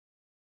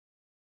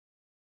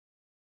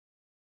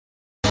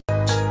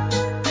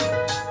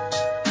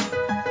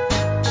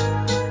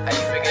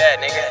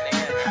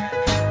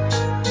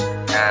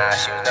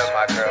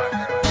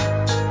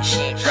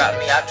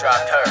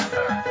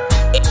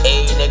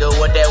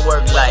that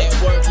work like.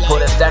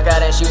 Pulled a stack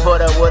out and she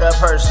put up with her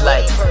purse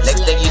like.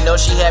 Next thing you know,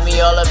 she had me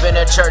all up in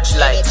a church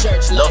like.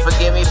 Lord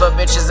forgive me for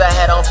bitches I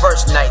had on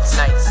first nights.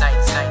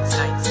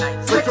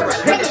 Put your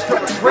repentance to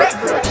regret.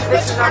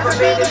 Listen, I'm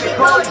forbidden to be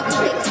calling you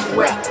niggas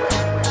wet.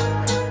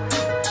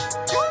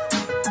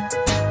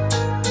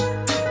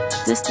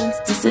 Distance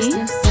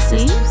deceives.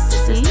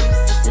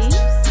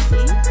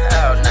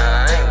 Hell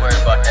nah, I ain't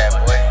worried about that,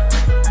 boy.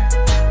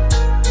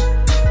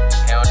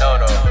 Hell no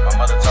though, my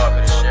mother taught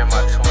me to share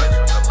my toys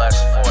with the less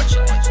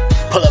fortunate.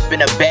 Pull up in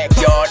the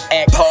backyard,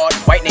 act hard,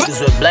 white niggas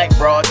with black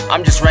broads.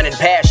 I'm just running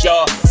past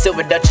y'all.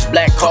 Silver Dutchess,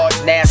 black cars,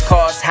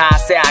 NASCARs. How I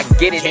say I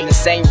get it in the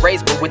same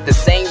race, but with the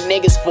same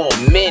niggas for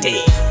a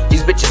minute.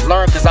 These bitches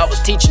learn cause I was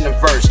teaching them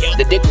first.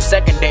 The dick was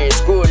secondary,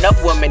 screwing up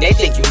women, they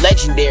think you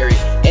legendary.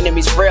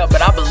 Enemies frail,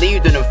 but I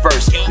believed in them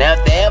first. Now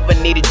if they ever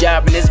need a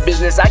job in this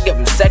business, I give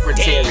them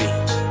secretary.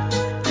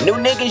 New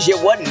niggas,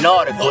 yeah, what an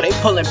article. They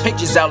pulling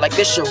pictures out like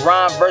this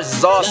Sharon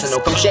versus Arsenal.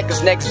 Come check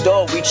us next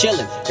door, we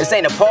chillin'. This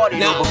ain't a party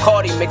though,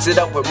 Bacardi mix it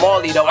up with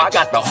Marley though. I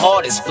got the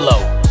hardest flow.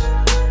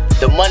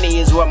 The money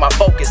is where my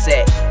focus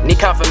at. Need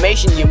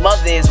confirmation, your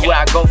mother is where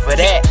I go for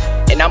that.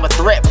 And I'm a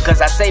threat because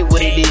I say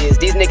what it is.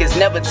 These niggas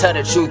never tell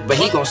the truth, but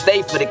he gon'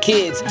 stay for the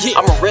kids.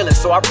 I'm a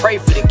realist, so I pray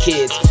for the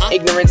kids.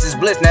 Ignorance is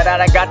bliss, now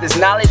that I got this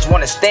knowledge,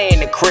 wanna stay in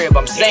the crib,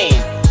 I'm saying.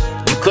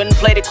 You couldn't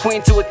play the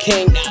queen to a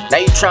king, now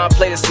you tryna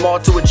play the small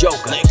to a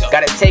joker.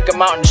 Gotta take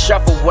him out and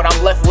shuffle, what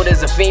I'm left with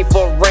is a fiend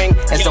for a ring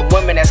and some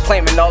women that's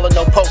claiming all of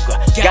no poker.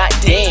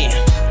 Goddamn.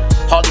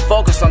 Hardly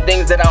focus on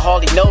things that I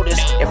hardly notice.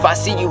 If I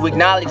see you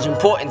acknowledge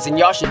importance, and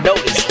y'all should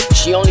notice.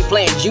 She only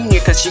playing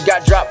junior cause she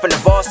got dropped from the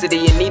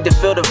varsity and need to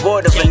fill the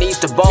void of her needs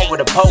to bond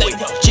with a poet.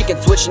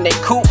 Chicken switching they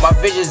coop, my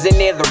vision's in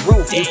near the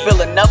roof. You feel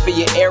enough of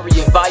your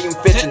area, volume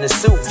fits in the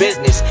suit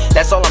business.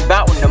 That's all I'm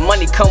about when the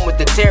money come with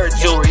the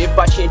territory. If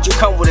by chance you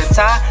come with a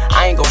tie,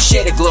 I ain't gon'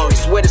 share the glory.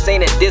 Swear this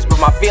ain't a diss,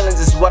 but my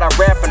feelings is what I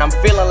rap. And I'm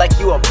feeling like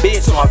you a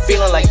bitch, so I'm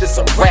feeling like this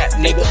a rap,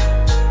 nigga.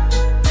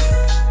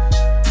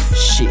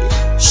 Shit.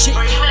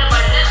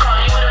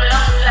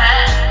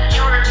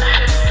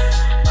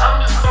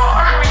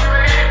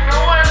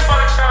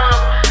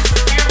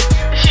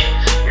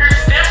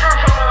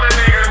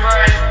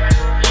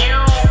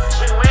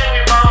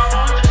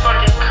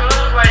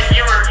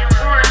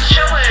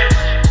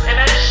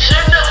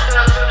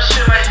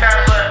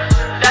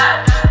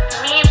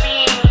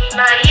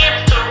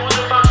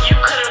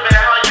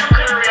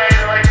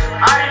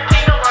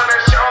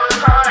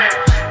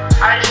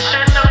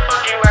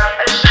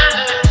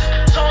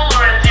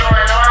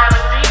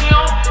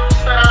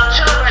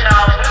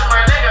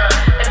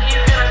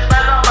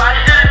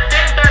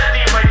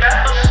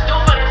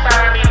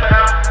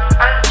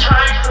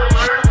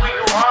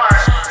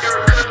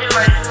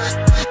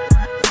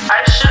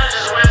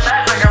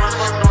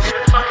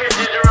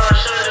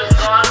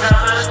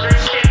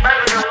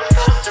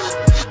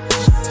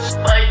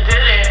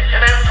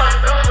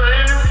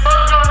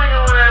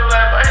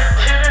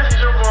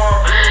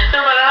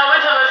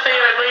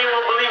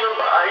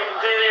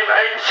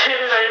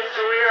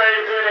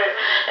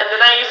 And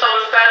then I used to have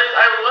a status,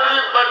 I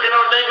wasn't fucking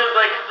on niggas,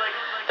 like,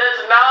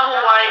 that's not who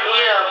I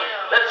am.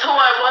 That's who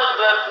I was,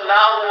 but that's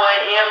not who I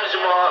am,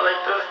 Jamal.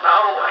 Like, that's not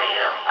who I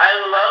am. I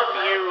love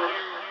you.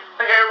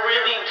 Like, I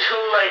really do,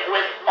 like,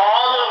 with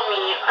all of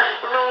me. I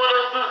don't know what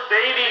else to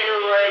say to you.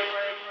 Like,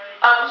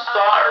 I'm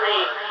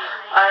sorry.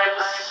 I'm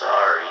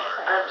sorry.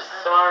 I'm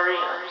sorry.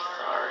 I'm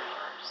sorry.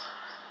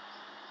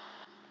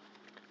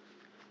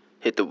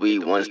 Hit the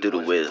weed once, do the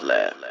whiz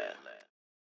laugh.